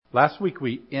Last week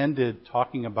we ended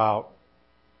talking about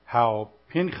how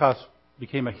Pinchas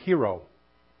became a hero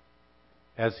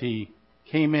as he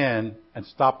came in and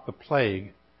stopped the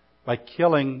plague by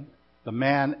killing the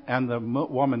man and the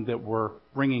woman that were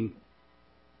bringing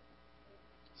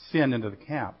sin into the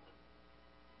camp.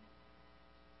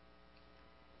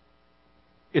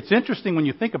 It's interesting when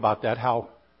you think about that, how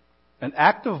an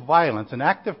act of violence, an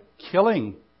act of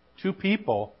killing two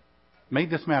people made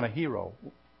this man a hero.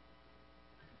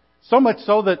 So much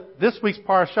so that this week's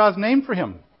parashah is named for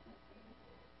him.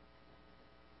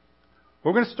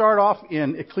 We're going to start off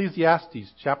in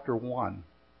Ecclesiastes chapter 1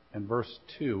 and verse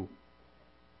 2.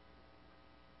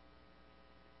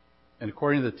 And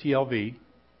according to the TLV,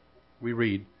 we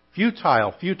read,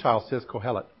 Futile, says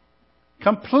Kohelet.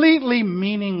 Completely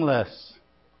meaningless.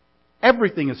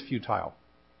 Everything is futile.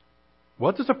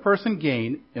 What does a person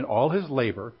gain in all his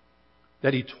labor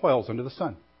that he toils under the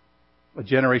sun? A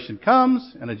generation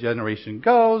comes and a generation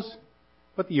goes,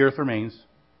 but the earth remains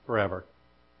forever.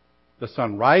 The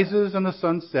sun rises and the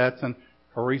sun sets and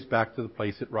hurries back to the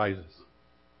place it rises.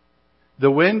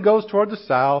 The wind goes toward the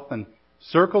south and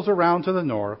circles around to the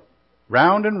north.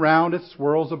 Round and round it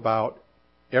swirls about,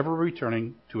 ever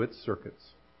returning to its circuits.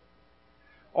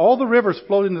 All the rivers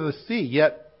flow into the sea,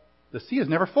 yet the sea is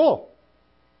never full.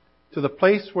 To the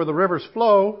place where the rivers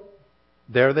flow,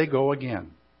 there they go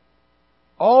again.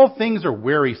 All things are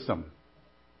wearisome.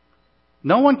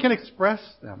 No one can express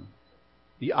them.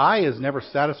 The eye is never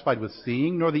satisfied with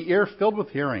seeing, nor the ear filled with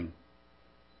hearing.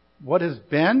 What has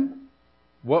been,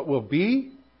 what will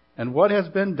be, and what has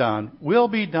been done will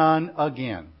be done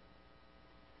again.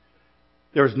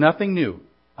 There is nothing new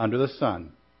under the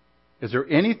sun. Is there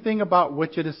anything about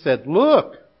which it is said,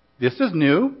 look, this is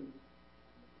new?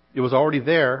 It was already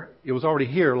there. It was already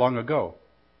here long ago,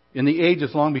 in the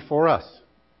ages long before us.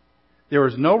 There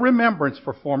is no remembrance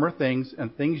for former things,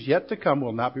 and things yet to come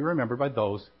will not be remembered by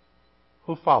those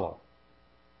who follow.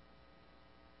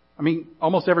 I mean,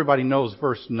 almost everybody knows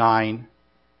verse 9.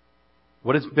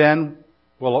 What has been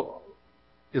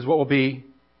is what will be,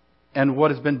 and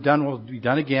what has been done will be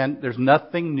done again. There's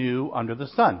nothing new under the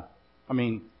sun. I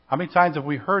mean, how many times have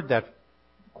we heard that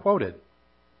quoted?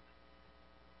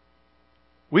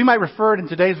 We might refer it in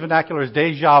today's vernacular as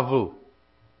deja vu.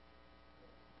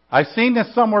 I've seen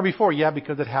this somewhere before. Yeah,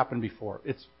 because it happened before.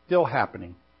 It's still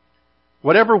happening.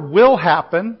 Whatever will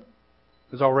happen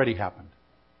has already happened.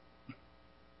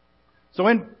 So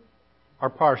in our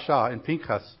parashah, in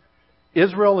Pinchas,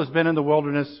 Israel has been in the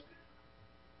wilderness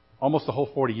almost the whole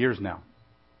 40 years now.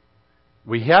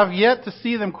 We have yet to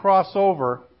see them cross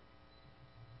over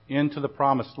into the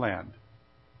promised land.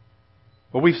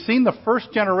 But we've seen the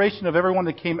first generation of everyone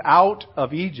that came out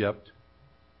of Egypt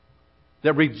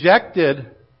that rejected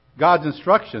God's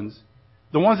instructions,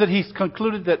 the ones that He's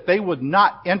concluded that they would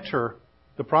not enter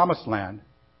the promised land.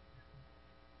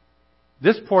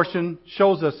 This portion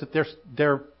shows us that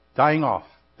they're dying off.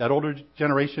 That older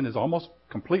generation is almost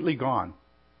completely gone.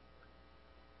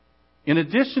 In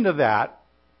addition to that,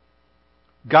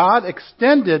 God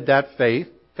extended that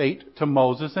fate to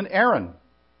Moses and Aaron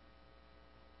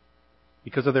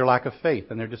because of their lack of faith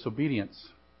and their disobedience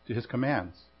to His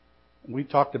commands. And we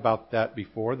talked about that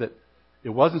before, that it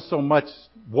wasn't so much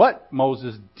what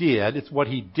Moses did, it's what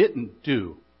he didn't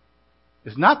do.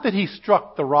 It's not that he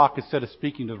struck the rock instead of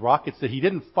speaking to the rock, it's that he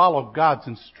didn't follow God's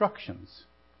instructions.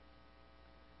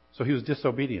 So he was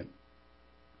disobedient.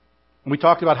 And we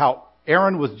talked about how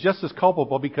Aaron was just as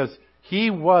culpable because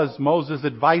he was Moses'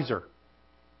 advisor.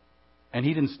 And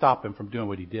he didn't stop him from doing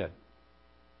what he did.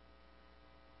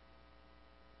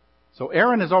 So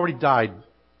Aaron has already died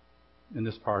in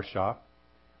this parashah.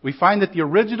 We find that the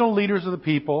original leaders of the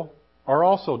people are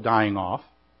also dying off.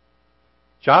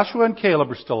 Joshua and Caleb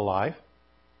are still alive.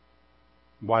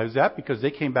 Why is that? Because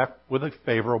they came back with a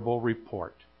favorable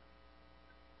report.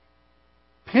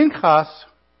 Pinchas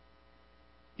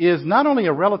is not only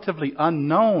a relatively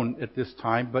unknown at this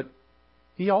time, but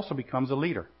he also becomes a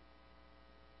leader.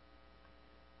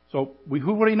 So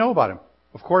who would he know about him?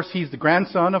 Of course, he's the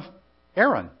grandson of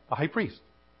Aaron, the high priest.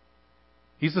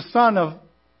 He's the son of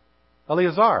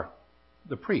Eleazar,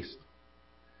 the priest.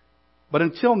 But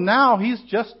until now, he's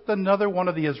just another one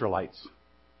of the Israelites.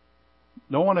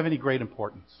 No one of any great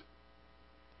importance.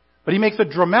 But he makes a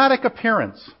dramatic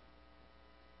appearance.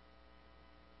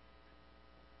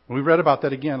 And we read about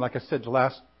that again, like I said, the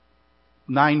last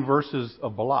 9 verses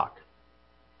of Balak.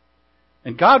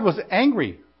 And God was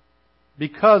angry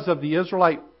because of the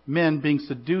Israelite men being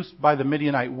seduced by the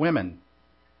Midianite women.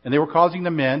 And they were causing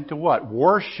the men to what?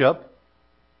 Worship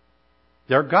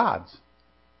their gods.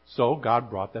 So God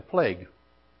brought that plague.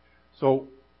 So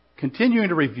continuing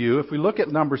to review, if we look at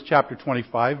Numbers chapter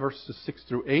 25, verses 6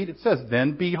 through 8, it says,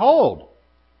 "Then behold,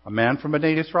 a man from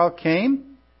Bnei Israel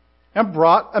came and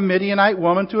brought a Midianite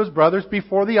woman to his brothers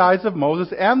before the eyes of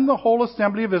Moses and the whole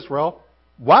assembly of Israel,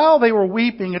 while they were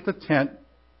weeping at the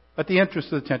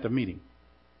entrance of the tent of meeting.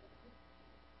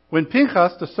 When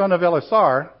Pinchas, the son of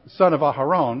Eleazar, the son of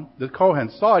Aharon, the Kohen,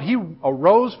 saw it, he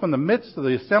arose from the midst of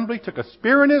the assembly, took a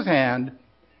spear in his hand,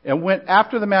 and went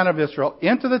after the man of Israel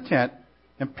into the tent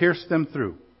and pierced them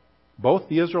through, both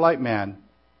the Israelite man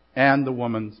and the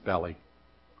woman's belly.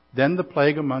 Then the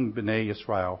plague among Bnei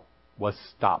Israel was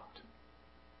stopped."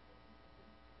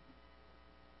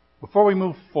 Before we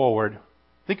move forward,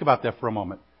 think about that for a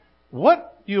moment.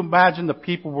 What do you imagine the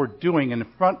people were doing in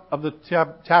front of the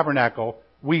tabernacle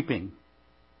weeping?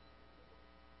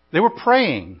 They were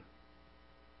praying.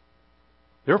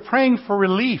 They were praying for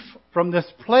relief from this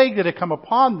plague that had come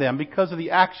upon them because of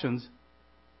the actions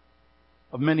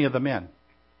of many of the men.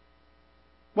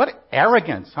 What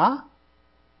arrogance, huh?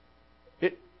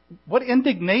 What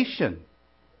indignation.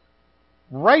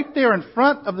 Right there in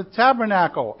front of the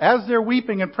tabernacle, as they're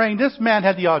weeping and praying, this man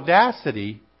had the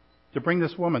audacity to bring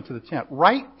this woman to the tent,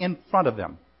 right in front of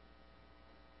them.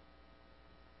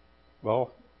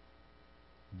 Well,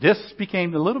 this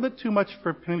became a little bit too much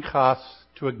for Pinchas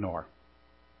to ignore.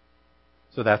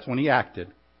 So that's when he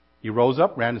acted. He rose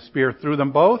up, ran the spear through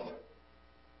them both,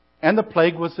 and the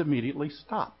plague was immediately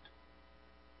stopped.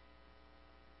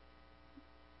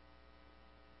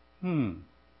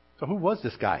 So who was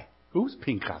this guy? Who's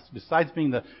Pinchas, besides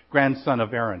being the grandson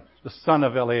of Aaron, the son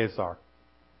of Eleazar?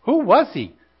 Who was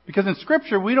he? Because in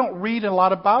Scripture, we don't read a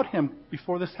lot about him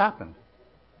before this happened.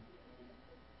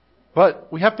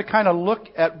 But we have to kind of look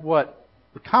at what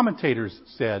the commentators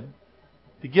said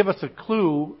to give us a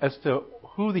clue as to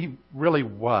who he really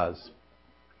was.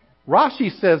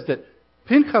 Rashi says that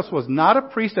Pinchas was not a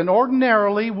priest and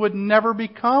ordinarily would never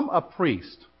become a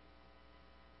priest.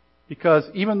 Because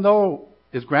even though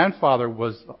his grandfather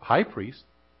was a high priest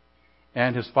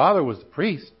and his father was the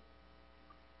priest,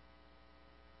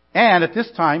 and at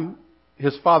this time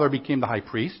his father became the high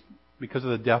priest because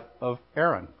of the death of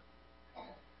Aaron.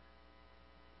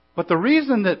 But the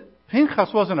reason that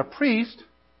Pinchas wasn't a priest,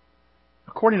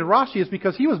 according to Rashi, is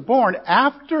because he was born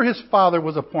after his father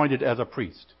was appointed as a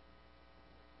priest.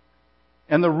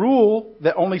 And the rule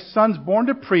that only sons born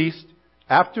to priest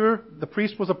after the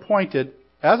priest was appointed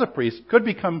as a priest could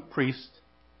become priest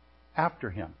after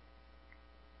him.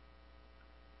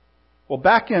 Well,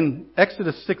 back in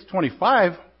Exodus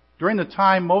 6:25, during the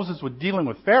time Moses was dealing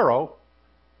with Pharaoh,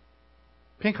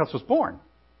 Pinchas was born.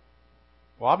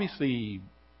 Well, obviously,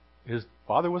 his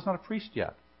father was not a priest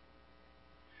yet.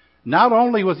 Not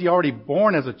only was he already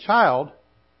born as a child,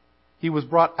 he was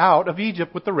brought out of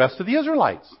Egypt with the rest of the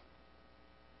Israelites.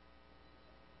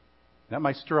 That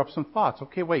might stir up some thoughts.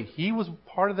 Okay, wait, he was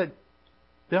part of the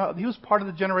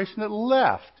generation that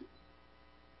left.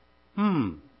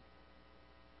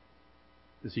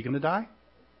 Is he going to die?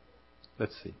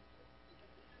 Let's see.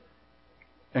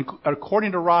 And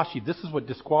according to Rashi, this is what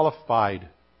disqualified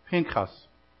Pinchas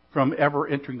from ever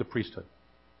entering the priesthood.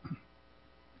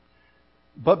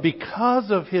 But because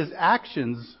of his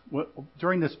actions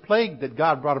during this plague that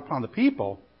God brought upon the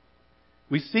people,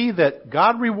 we see that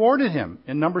God rewarded him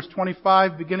in Numbers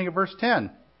 25, beginning of verse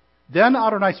 10. Then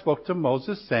Adonai spoke to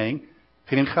Moses, saying,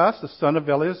 Pinchas, the son of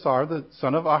Eleazar, the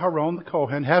son of Aharon the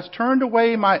Kohen, has turned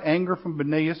away my anger from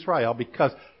Bnei Israel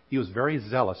because he was very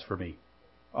zealous for me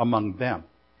among them,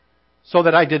 so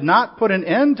that I did not put an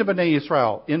end to Bnei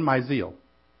Israel in my zeal.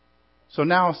 So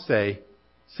now say,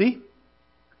 see,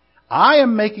 I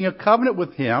am making a covenant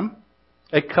with him,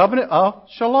 a covenant of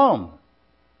shalom.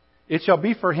 It shall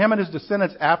be for him and his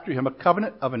descendants after him a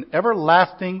covenant of an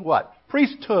everlasting what?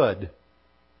 Priesthood.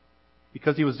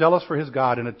 Because he was zealous for his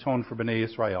God and atoned for Bnei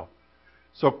Israel.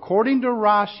 So according to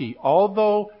Rashi,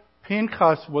 although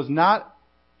Pinchas was not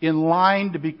in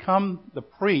line to become the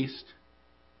priest,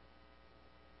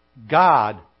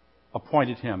 God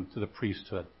appointed him to the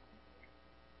priesthood.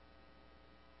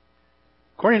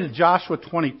 According to Joshua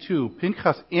 22,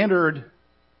 Pinchas entered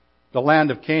the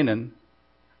land of Canaan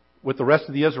with the rest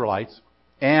of the Israelites,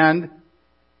 and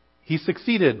he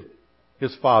succeeded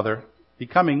his father,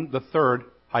 becoming the third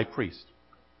high priest.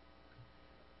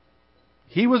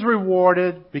 He was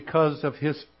rewarded because of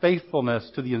his faithfulness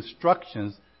to the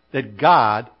instructions that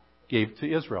God gave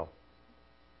to Israel.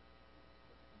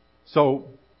 So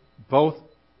both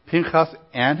Pinchas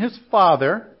and his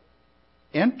father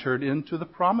entered into the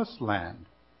promised land.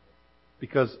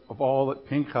 Because of all that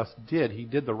Pinchas did, he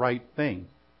did the right thing.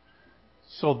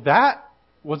 So that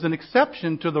was an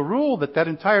exception to the rule that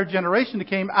entire generation that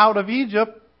came out of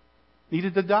Egypt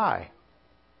needed to die.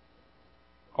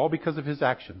 All because of his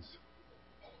actions.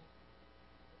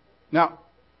 Now,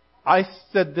 I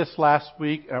said this last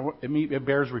week, and it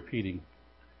bears repeating.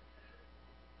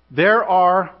 There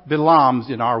are Bilams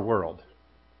in our world.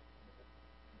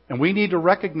 And we need to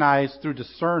recognize through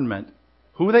discernment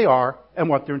who they are and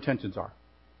what their intentions are.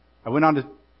 I went on to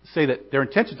say that their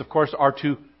intentions, of course, are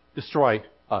to destroy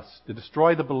us, to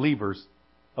destroy the believers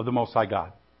of the Most High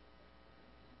God.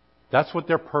 That's what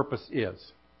their purpose is.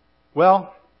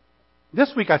 Well,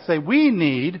 this week I say we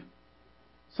need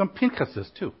some Pinchases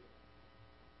too.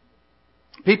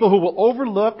 People who will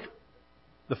overlook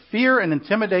the fear and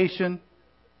intimidation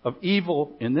of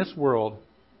evil in this world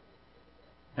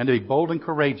and to be bold and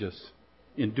courageous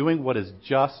in doing what is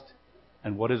just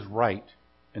and what is right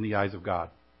in the eyes of God.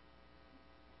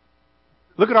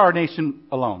 Look at our nation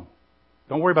alone.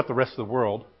 Don't worry about the rest of the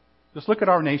world. Just look at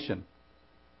our nation.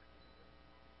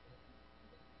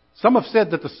 Some have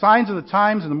said that the signs of the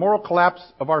times and the moral collapse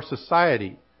of our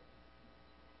society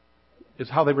is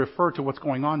how they refer to what's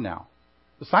going on now.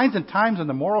 The signs and times and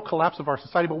the moral collapse of our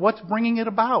society, but what's bringing it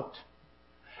about?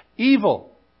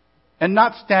 Evil, and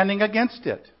not standing against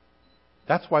it.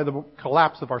 That's why the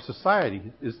collapse of our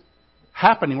society is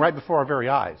happening right before our very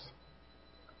eyes.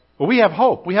 But we have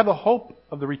hope. We have the hope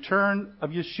of the return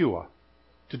of Yeshua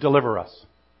to deliver us.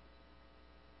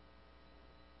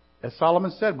 As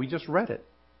Solomon said, we just read it.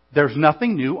 There's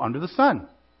nothing new under the sun.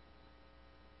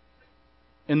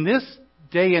 In this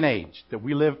day and age that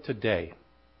we live today,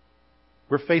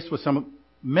 we're faced with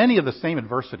many of the same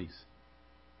adversities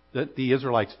that the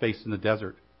Israelites faced in the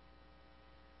desert,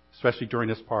 especially during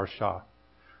this parashah.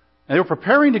 And they were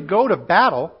preparing to go to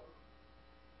battle,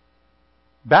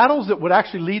 battles that would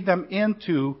actually lead them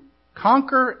into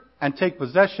conquer and take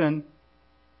possession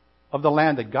of the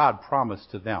land that God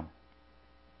promised to them.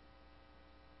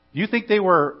 Do you think they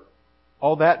were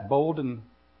all that bold and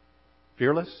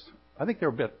fearless? I think they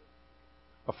were a bit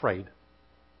afraid.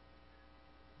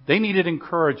 They needed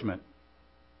encouragement.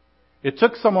 It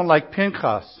took someone like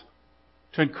Pinchas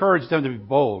to encourage them to be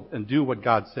bold and do what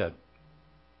God said.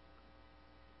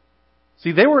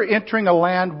 See, they were entering a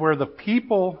land where the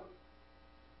people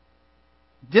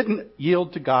didn't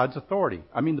yield to God's authority.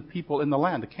 I mean the people in the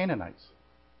land, the Canaanites.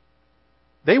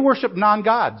 They worshiped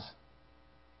non-gods.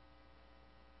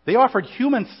 They offered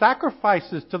human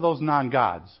sacrifices to those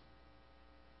non-gods.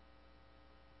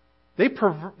 They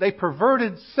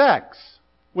perverted sex,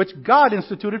 which God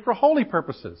instituted for holy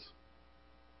purposes.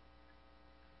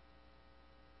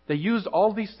 They used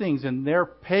all these things in their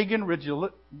pagan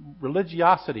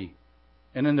religiosity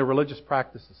and in their religious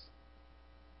practices.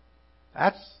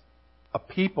 That's a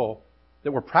people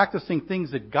that were practicing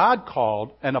things that God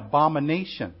called an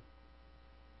abomination.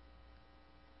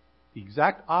 The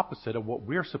exact opposite of what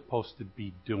we're supposed to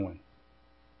be doing.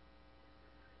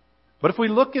 But if we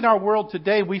look in our world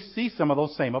today, we see some of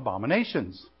those same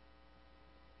abominations.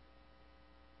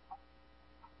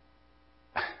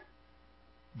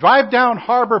 Drive down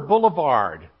Harbor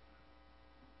Boulevard.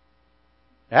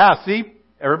 Yeah, see?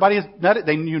 Everybody has met it.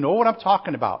 You know what I'm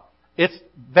talking about. It's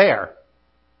there.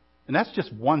 And that's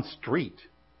just one street.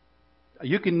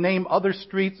 You can name other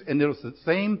streets and it was the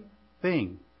same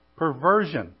thing.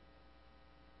 Perversion.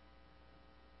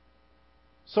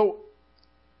 So,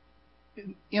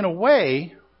 in a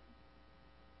way,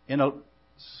 in a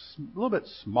little bit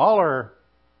smaller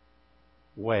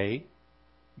way,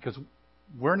 because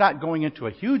we're not going into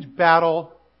a huge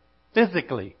battle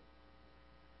physically,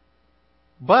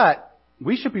 but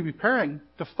we should be preparing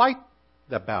to fight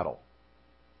that battle.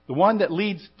 The one that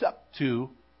leads up to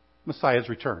Messiah's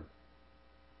return.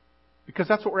 Because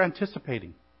that's what we're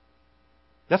anticipating.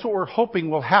 That's what we're hoping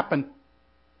will happen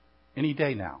any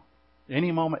day now.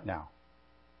 Any moment now.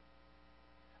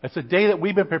 It's a day that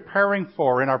we've been preparing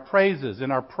for in our praises,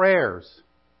 in our prayers.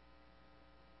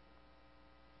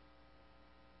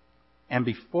 And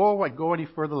before I go any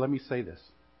further, let me say this.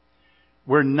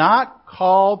 We're not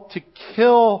called to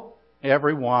kill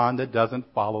everyone that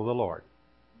doesn't follow the Lord.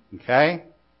 Okay?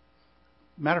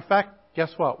 Matter of fact,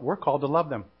 guess what? We're called to love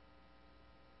them.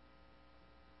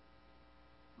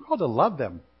 We're called to love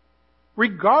them.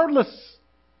 Regardless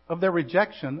of their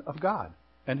rejection of God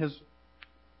and His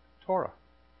Torah.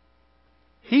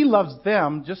 He loves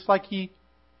them just like He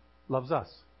loves us.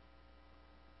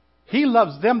 He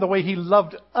loves them the way He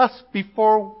loved us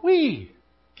before we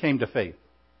came to faith.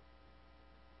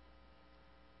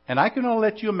 And I can only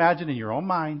let you imagine in your own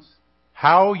minds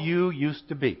how you used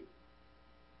to be.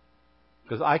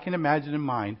 Because I can imagine in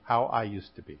mine how I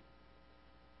used to be.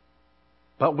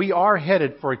 But we are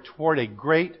headed toward a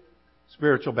great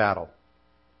spiritual battle.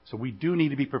 So we do need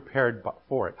to be prepared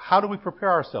for it. How do we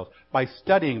prepare ourselves? By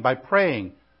studying, by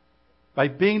praying, by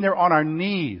being there on our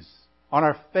knees, on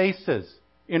our faces,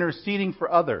 interceding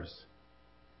for others.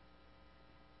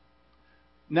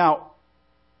 Now,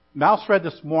 Mouse read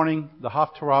this morning the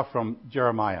Haftarah from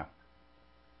Jeremiah,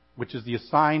 which is the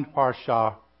assigned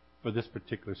parsha for this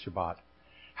particular Shabbat.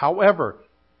 However,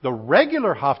 the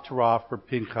regular Haftarah for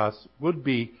Pinchas would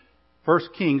be 1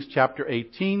 Kings chapter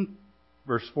 18,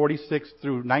 verse 46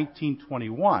 through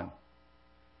 19:21.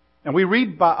 And we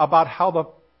read about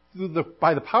how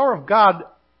by the power of God,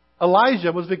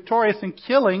 Elijah was victorious in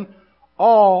killing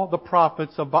all the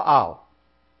prophets of Baal.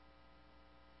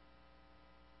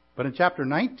 But in chapter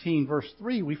 19, verse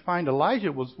 3, we find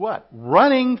Elijah was what?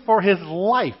 Running for his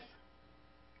life.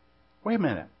 Wait a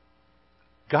minute.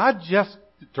 God just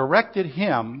directed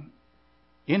him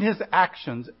in his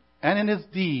actions and in his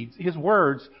deeds, his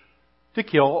words, to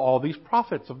kill all these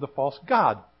prophets of the false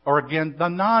god, or again, the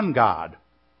non-God.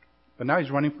 But now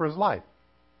he's running for his life.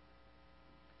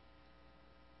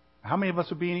 How many of us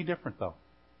would be any different, though?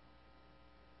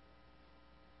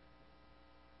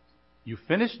 You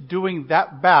finished doing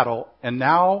that battle, and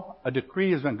now a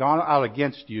decree has been gone out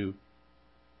against you,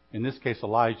 in this case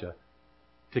Elijah,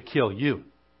 to kill you,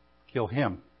 kill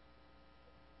him.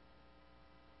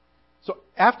 So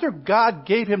after God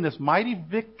gave him this mighty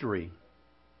victory,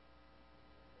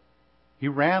 he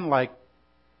ran like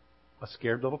a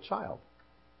scared little child.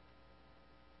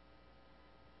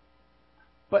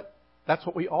 But that's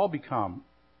what we all become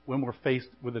when we're faced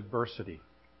with adversity.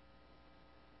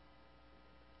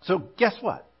 So guess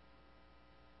what?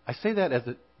 I say that as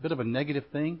a bit of a negative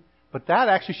thing, but that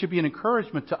actually should be an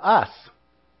encouragement to us.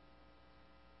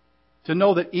 To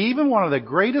know that even one of the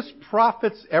greatest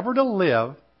prophets ever to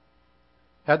live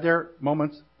had their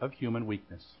moments of human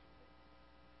weakness.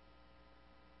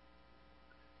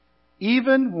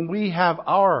 Even when we have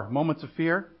our moments of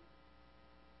fear,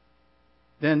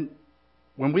 then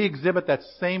when we exhibit that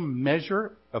same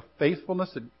measure of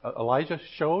faithfulness that Elijah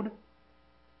showed,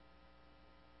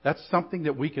 that's something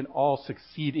that we can all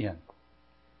succeed in.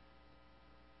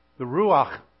 The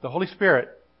Ruach, the Holy Spirit,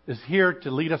 is here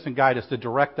to lead us and guide us, to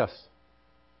direct us,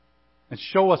 and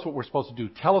show us what we're supposed to do,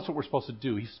 tell us what we're supposed to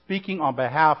do. He's speaking on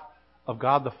behalf of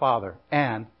God the Father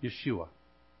and Yeshua.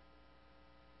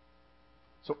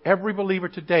 So every believer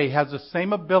today has the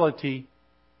same ability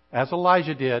as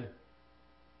Elijah did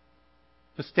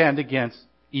to stand against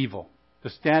evil, to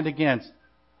stand against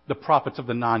the prophets of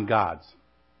the non-gods.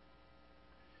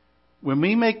 When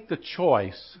we make the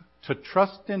choice to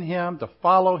trust in Him, to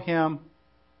follow Him,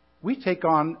 we take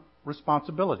on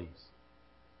responsibilities.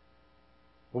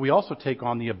 But we also take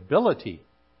on the ability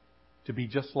to be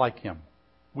just like Him.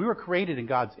 We were created in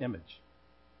God's image.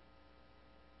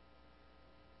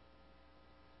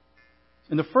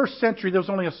 In the first century, there was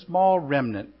only a small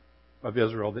remnant of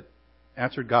Israel that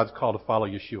answered God's call to follow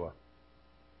Yeshua.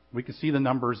 We can see the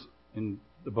numbers in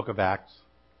the book of Acts.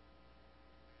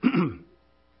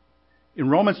 In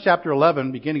Romans chapter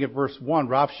 11, beginning at verse 1,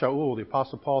 Rav Shaul, the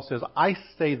Apostle Paul says, I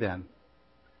say then,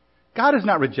 God has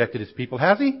not rejected His people,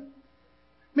 has He?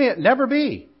 May it never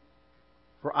be.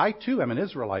 For I too am an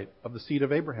Israelite of the seed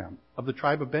of Abraham, of the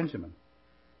tribe of Benjamin.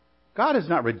 God has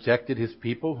not rejected His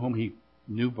people whom He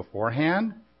knew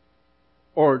beforehand?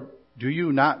 Or do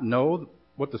you not know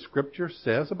what the Scripture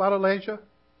says about Elijah?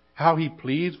 How he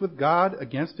pleads with God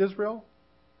against Israel?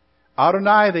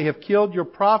 Adonai, they have killed your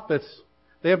prophets.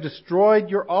 They have destroyed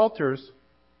your altars.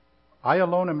 I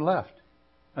alone am left,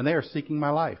 and they are seeking my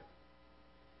life.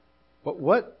 But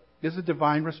what is the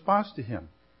divine response to him?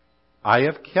 I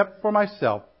have kept for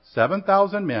myself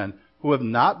 7,000 men who have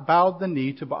not bowed the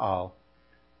knee to Baal.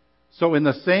 So in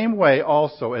the same way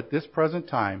also at this present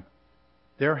time,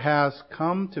 there has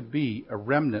come to be a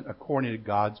remnant according to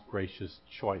God's gracious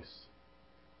choice.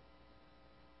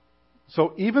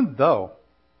 So even though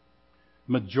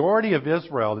majority of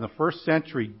Israel in the first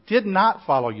century did not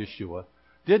follow Yeshua,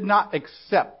 did not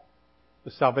accept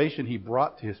the salvation He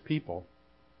brought to His people,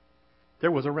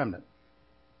 there was a remnant.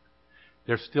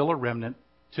 There's still a remnant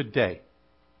today.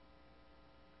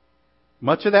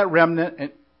 Much of that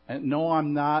remnant, and no,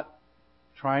 I'm not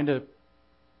trying to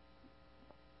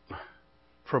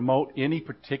promote any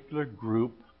particular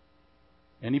group,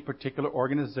 any particular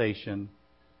organization.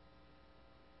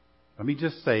 Let me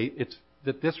just say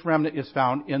that this remnant is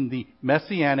found in the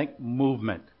Messianic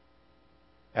movement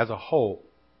as a whole.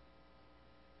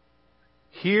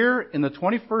 Here in the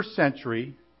 21st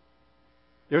century,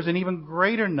 there's an even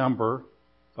greater number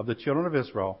of the children of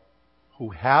Israel who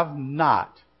have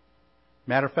not,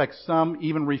 matter of fact, some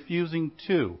even refusing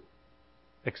to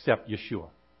accept Yeshua.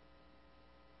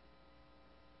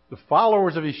 The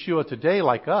followers of Yeshua today,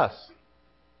 like us,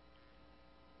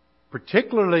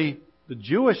 particularly the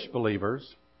Jewish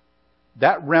believers,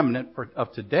 that remnant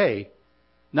of today,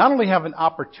 not only have an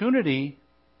opportunity,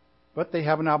 but they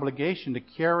have an obligation to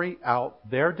carry out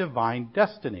their divine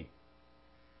destiny.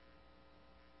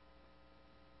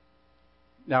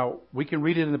 Now, we can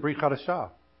read it in the Brit Hadashah,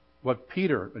 what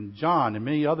Peter and John and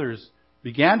many others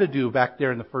began to do back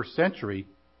there in the first century.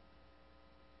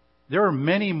 There are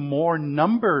many more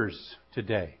numbers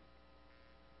today.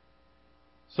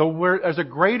 So there's a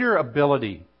greater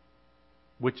ability,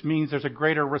 which means there's a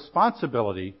greater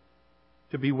responsibility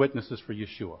to be witnesses for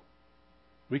Yeshua.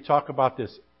 We talk about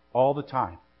this all the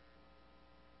time.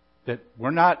 That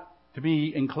we're not to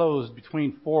be enclosed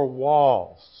between four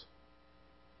walls.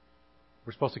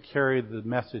 We're supposed to carry the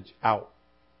message out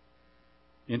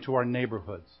into our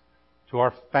neighborhoods, to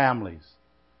our families.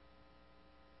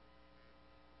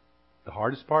 The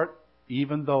hardest part,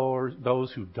 even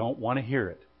those who don't want to hear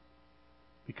it.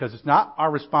 Because it's not our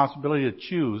responsibility to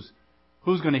choose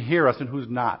who's going to hear us and who's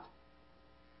not.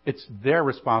 It's their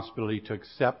responsibility to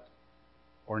accept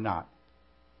or not.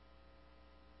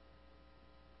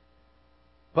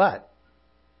 But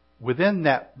within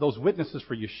those witnesses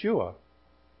for Yeshua,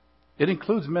 it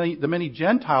includes the many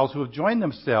Gentiles who have joined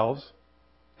themselves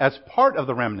as part of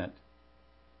the remnant.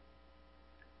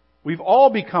 We've all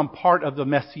become part of the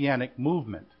Messianic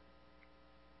movement.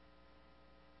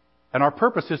 And our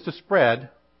purpose is to spread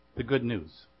the good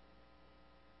news.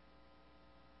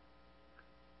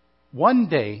 One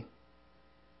day,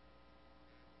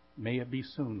 may it be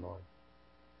soon, Lord,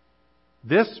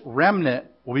 this remnant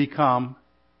will become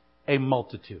a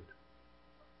multitude.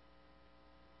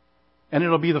 And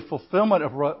it'll be the fulfillment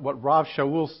of what Rav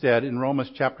Shaul said in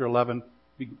Romans chapter 11,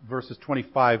 verses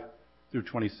 25 through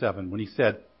 27, when he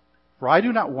said, "For I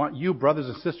do not want you, brothers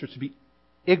and sisters, to be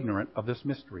ignorant of this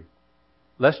mystery,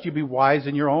 lest you be wise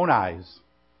in your own eyes,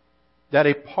 that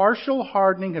a partial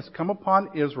hardening has come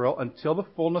upon Israel until the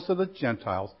fullness of the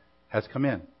Gentiles has come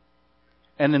in.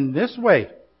 And in this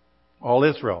way, all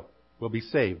Israel will be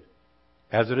saved.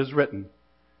 As it is written,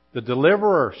 the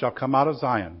deliverer shall come out of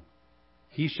Zion.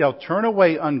 He shall turn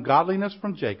away ungodliness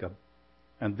from Jacob,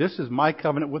 and this is my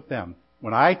covenant with them,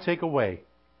 when I take away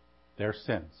their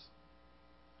sins."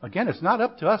 Again, it's not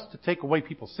up to us to take away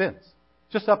people's sins.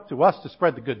 It's just up to us to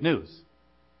spread the good news.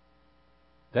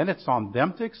 Then it's on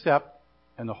them to accept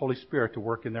and the Holy Spirit to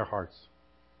work in their hearts.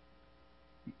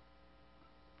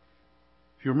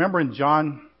 If you remember in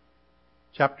John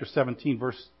chapter 17,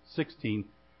 verse 16,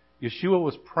 Yeshua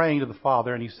was praying to the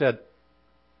Father and he said,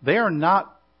 "They are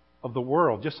not of the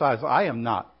world, just as I am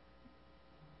not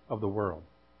of the world."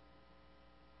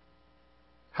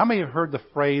 How many have heard the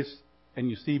phrase, and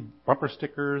you see bumper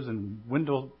stickers and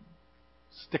window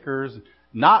stickers,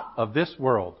 "not of this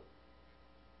world"?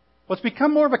 Well, it's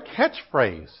become more of a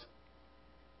catchphrase.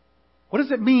 What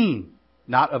does it mean,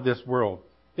 not of this world?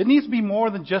 It needs to be more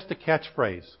than just a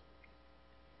catchphrase.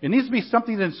 It needs to be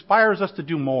something that inspires us to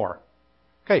do more.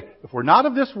 Okay, if we're not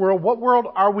of this world, what world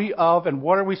are we of, and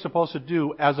what are we supposed to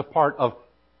do as a part of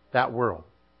that world?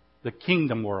 The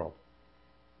kingdom world.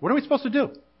 What are we supposed to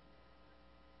do?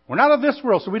 We're not of this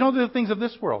world, so we don't do the things of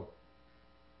this world.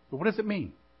 But what does it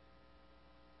mean?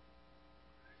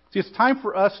 See, it's time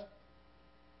for us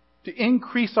to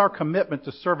increase our commitment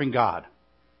to serving God.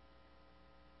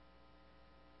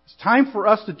 It's time for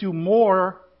us to do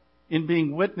more in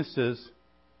being witnesses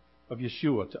of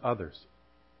Yeshua to others.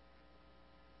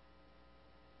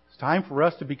 It's time for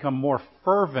us to become more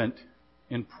fervent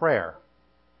in prayer.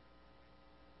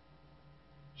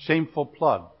 Shameful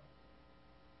plug.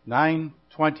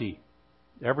 9:20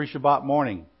 every Shabbat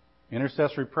morning.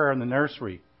 Intercessory prayer in the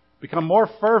nursery. Become more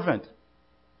fervent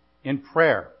in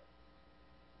prayer.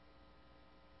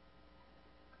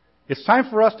 It's time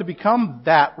for us to become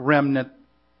that remnant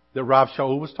that Rav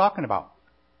Shaul was talking about.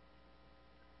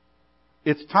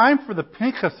 It's time for the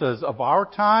Pinchases of our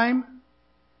time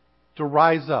to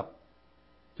rise up,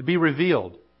 to be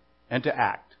revealed, and to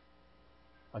act.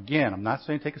 Again, I'm not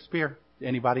saying take a spear to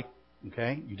anybody.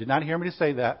 Okay? You did not hear me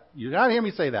say that. You did not hear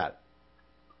me say that.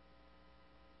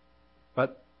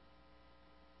 But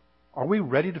are we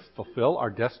ready to fulfill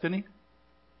our destiny?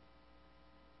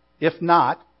 If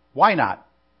not, why not?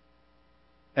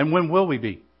 And when will we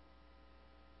be?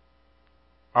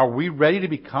 Are we ready to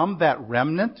become that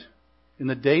remnant in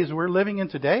the days we're living in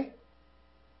today?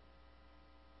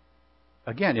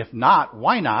 Again, if not,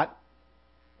 why not?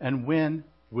 And when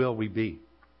will we be?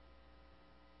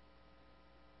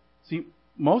 See,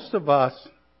 most of us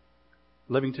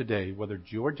living today, whether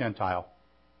Jew or Gentile,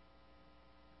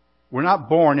 we're not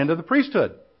born into the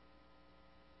priesthood.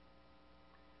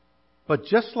 But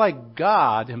just like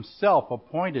God himself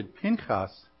appointed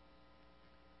Pinchas,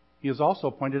 he has also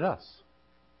appointed us.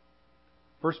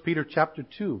 1 Peter chapter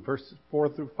 2, verses 4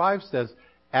 through 5 says,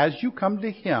 "As you come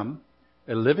to him,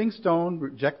 a living stone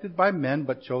rejected by men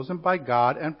but chosen by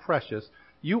God and precious,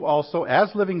 you also,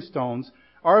 as living stones,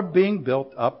 are being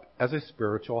built up as a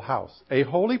spiritual house, a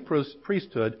holy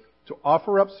priesthood to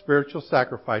offer up spiritual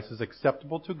sacrifices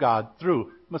acceptable to God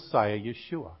through Messiah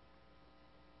Yeshua."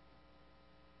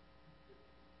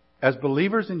 As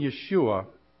believers in Yeshua,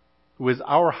 who is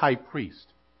our high priest,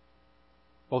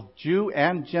 both Jew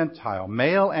and Gentile,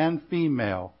 male and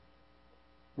female,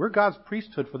 we're God's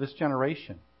priesthood for this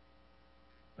generation.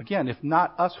 Again, if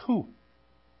not us, who?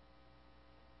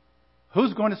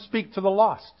 Who's going to speak to the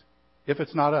lost if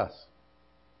it's not us?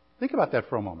 Think about that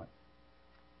for a moment.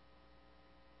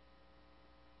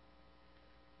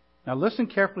 Now listen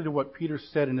carefully to what Peter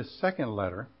said in his second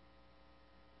letter,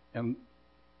 and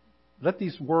let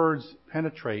these words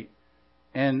penetrate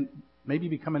and maybe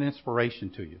become an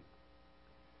inspiration to you.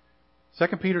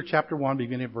 2 Peter chapter 1,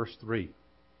 beginning at verse 3.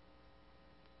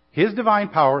 "His divine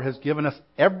power has given us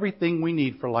everything we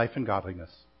need for life and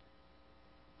godliness,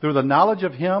 through the knowledge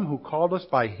of Him who called us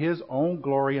by His own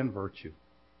glory and virtue.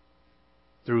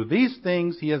 Through these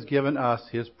things He has given us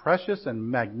His precious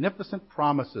and magnificent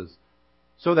promises,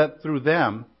 so that through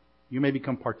them you may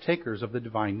become partakers of the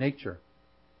divine nature,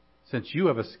 since you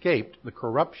have escaped the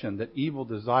corruption that evil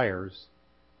desires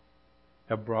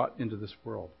have brought into this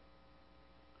world.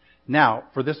 Now,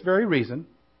 for this very reason,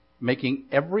 making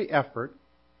every effort,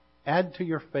 add to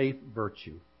your faith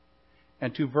virtue,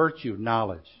 and to virtue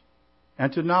knowledge,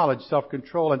 and to knowledge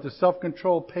self-control, and to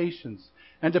self-control patience,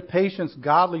 and to patience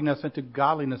godliness, and to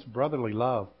godliness brotherly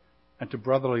love, and to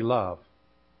brotherly love,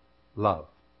 love.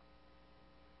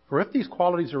 For if these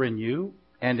qualities are in you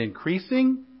and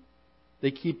increasing, they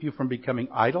keep you from becoming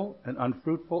idle and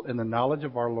unfruitful in the knowledge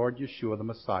of our Lord Yeshua the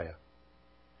Messiah.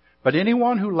 But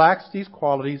anyone who lacks these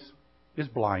qualities is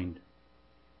blind,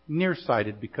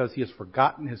 nearsighted, because he has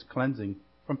forgotten his cleansing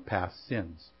from past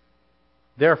sins.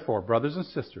 Therefore, brothers and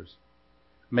sisters,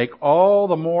 make all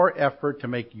the more effort to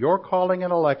make your calling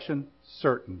and election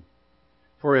certain.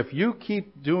 For if you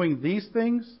keep doing these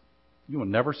things, you will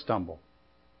never stumble.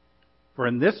 For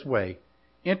in this way,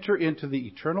 enter into the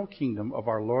eternal kingdom of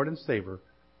our Lord and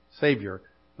Savior,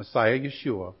 Messiah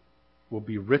Yeshua, will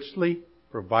be richly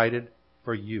provided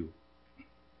for you."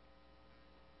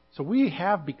 So we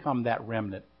have become that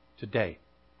remnant today.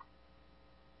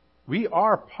 We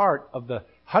are part of the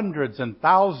hundreds and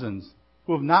thousands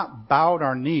who have not bowed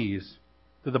our knees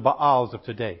to the Baals of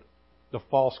today, the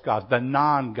false gods, the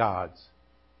non-gods.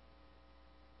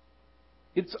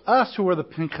 It's us who are the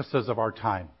Pinchases of our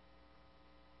time.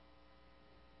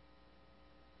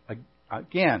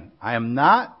 Again, I am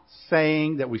not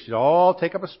saying that we should all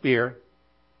take up a spear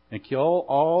and kill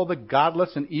all the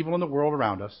godless and evil in the world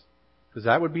around us, because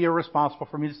that would be irresponsible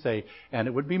for me to say, and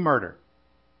it would be murder.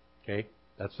 Okay?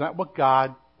 That's not what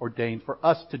God ordained for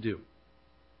us to do.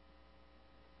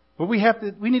 But we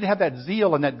need to have that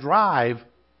zeal and that drive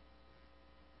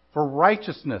for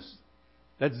righteousness.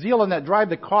 That zeal and that drive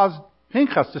that caused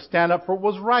Pinchas to stand up for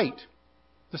what was right,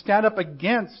 to stand up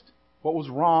against what was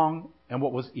wrong and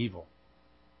what was evil.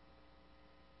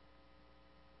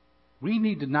 We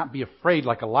need to not be afraid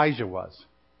like Elijah was,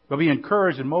 but be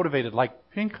encouraged and motivated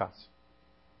like Pinchas.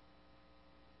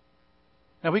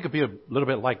 Now, we could be a little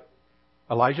bit like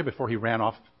Elijah before he ran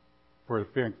off for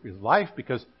fearing for his life,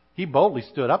 because he boldly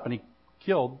stood up and he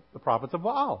killed the prophets of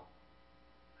Baal.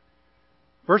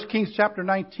 1 Kings chapter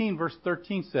 19, verse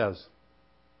 13 says,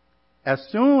 "As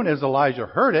soon as Elijah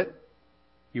heard it,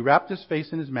 he wrapped his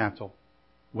face in his mantle,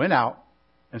 went out,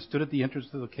 and stood at the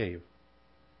entrance of the cave.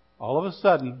 All of a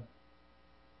sudden,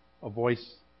 a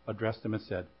voice addressed him and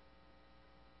said,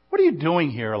 'What are you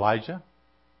doing here, Elijah?'"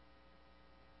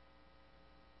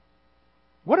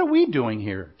 What are we doing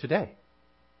here today?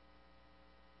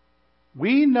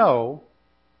 We know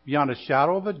beyond a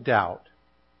shadow of a doubt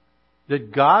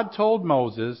that God told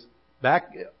Moses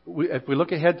back, if we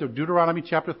look ahead to Deuteronomy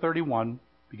chapter 31,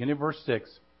 beginning of verse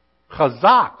 6,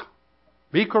 "Chazak,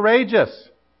 be courageous.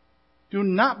 Do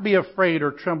not be afraid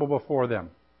or tremble before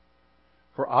them.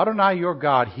 For Adonai your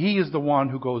God, He is the one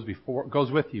who goes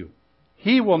with you.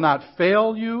 He will not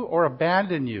fail you or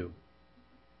abandon you."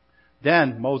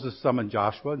 Then Moses summoned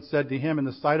Joshua and said to him in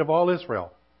the sight of all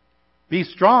Israel, "Be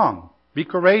strong, be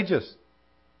courageous,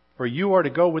 for you are to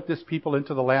go with this people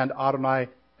into the land Adonai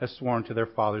has sworn to their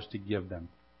fathers to give them.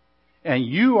 And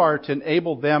you are to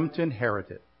enable them to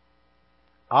inherit it.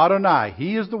 Adonai,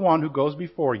 He is the one who goes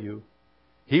before you.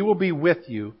 He will be with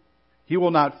you. He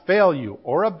will not fail you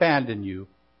or abandon you.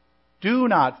 Do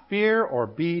not fear or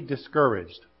be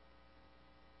discouraged.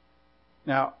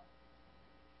 Now,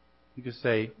 you could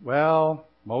say, well,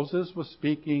 Moses was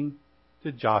speaking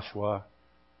to Joshua.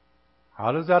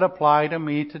 How does that apply to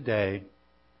me today?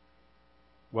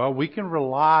 Well, we can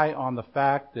rely on the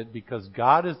fact that because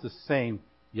God is the same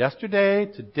yesterday,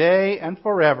 today, and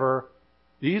forever,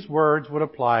 these words would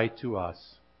apply to us.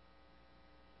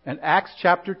 In Acts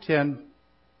chapter 10,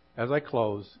 as I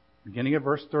close, beginning at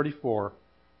verse 34,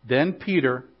 then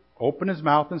Peter opened his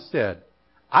mouth and said,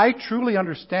 I truly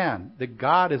understand that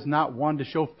God is not one to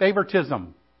show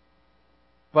favoritism,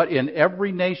 but in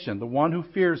every nation, the one who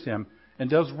fears Him and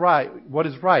does right, what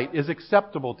is right, is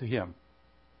acceptable to Him.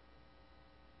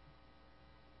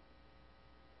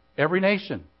 Every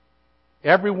nation,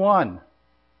 everyone.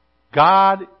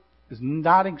 God is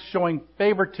not showing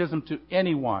favoritism to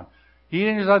anyone. He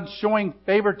is not showing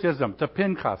favoritism to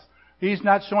Pinchas. He's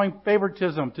not showing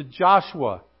favoritism to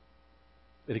Joshua.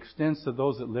 It extends to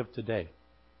those that live today.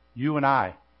 You and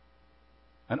I.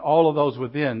 And all of those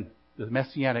within the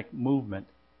Messianic movement.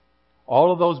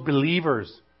 All of those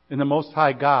believers in the Most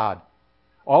High God.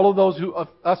 All of those of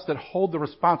us that hold the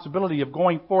responsibility of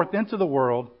going forth into the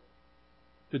world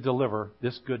to deliver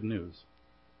this good news.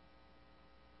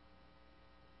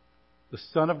 The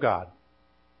Son of God,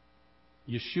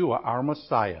 Yeshua, our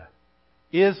Messiah,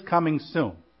 is coming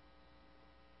soon.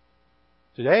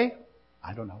 Today?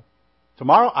 I don't know.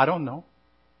 Tomorrow? I don't know.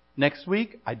 Next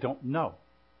week? I don't know.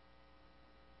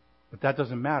 But that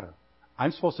doesn't matter.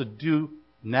 I'm supposed to do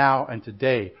now and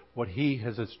today what He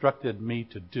has instructed me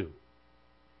to do.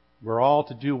 We're all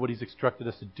to do what He's instructed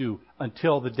us to do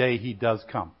until the day He does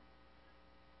come.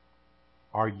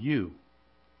 Are you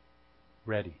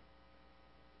ready?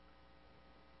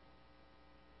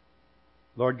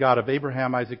 Lord God of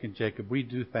Abraham, Isaac, and Jacob, we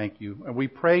do thank You and we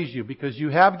praise You because You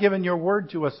have given Your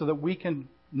word to us so that we can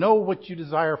know what You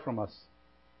desire from us.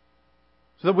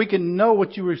 So that we can know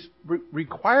what You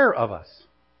require of us.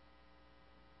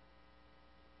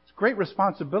 It's a great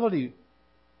responsibility.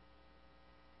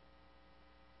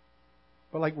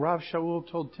 But like Rav Shaul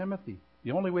told Timothy,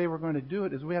 the only way we're going to do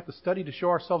it is we have to study to show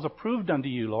ourselves approved unto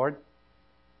You, Lord.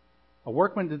 A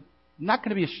workman that's not going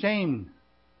to be ashamed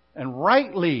and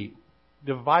rightly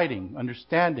dividing,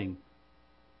 understanding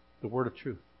the word of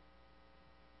truth.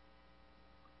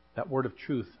 That word of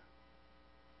truth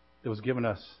that was given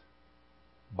us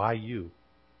by You,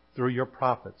 through Your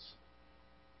prophets,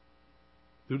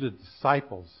 through the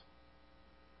disciples.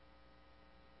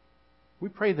 We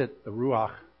pray that the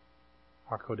Ruach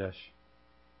HaKodesh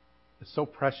is so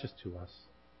precious to us,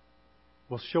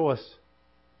 will show us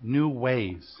new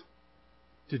ways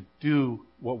to do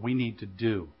what we need to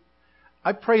do.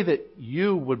 I pray that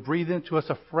You would breathe into us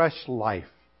a fresh life.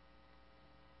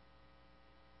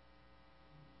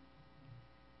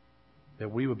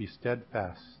 That we will be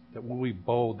steadfast, that we will be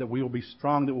bold, that we will be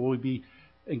strong, that we will be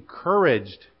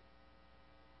encouraged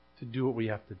to do what we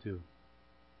have to do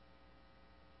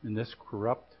in this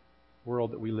corrupt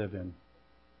world that we live in.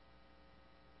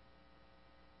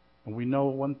 And we know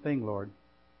one thing, Lord.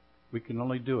 We can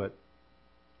only do it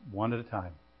one at a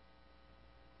time.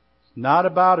 It's not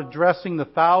about addressing the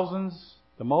thousands,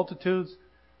 the multitudes,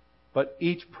 but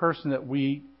each person that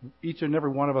each and every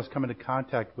one of us come into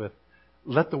contact with.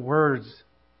 Let the words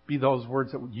be those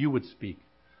words that You would speak.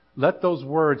 Let those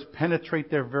words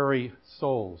penetrate their very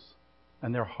souls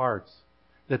and their hearts,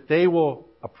 that they will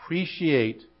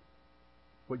appreciate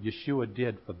what Yeshua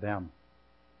did for them,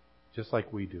 just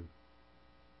like we do.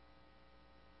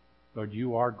 Lord,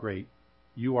 You are great.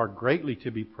 You are greatly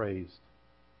to be praised.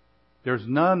 There's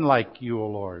none like You, O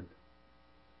Lord.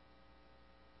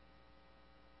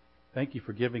 Thank You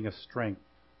for giving us strength.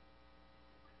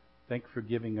 Thank You for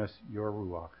giving us Your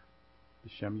Ruach,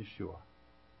 B'Shem Yeshua.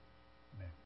 Amen.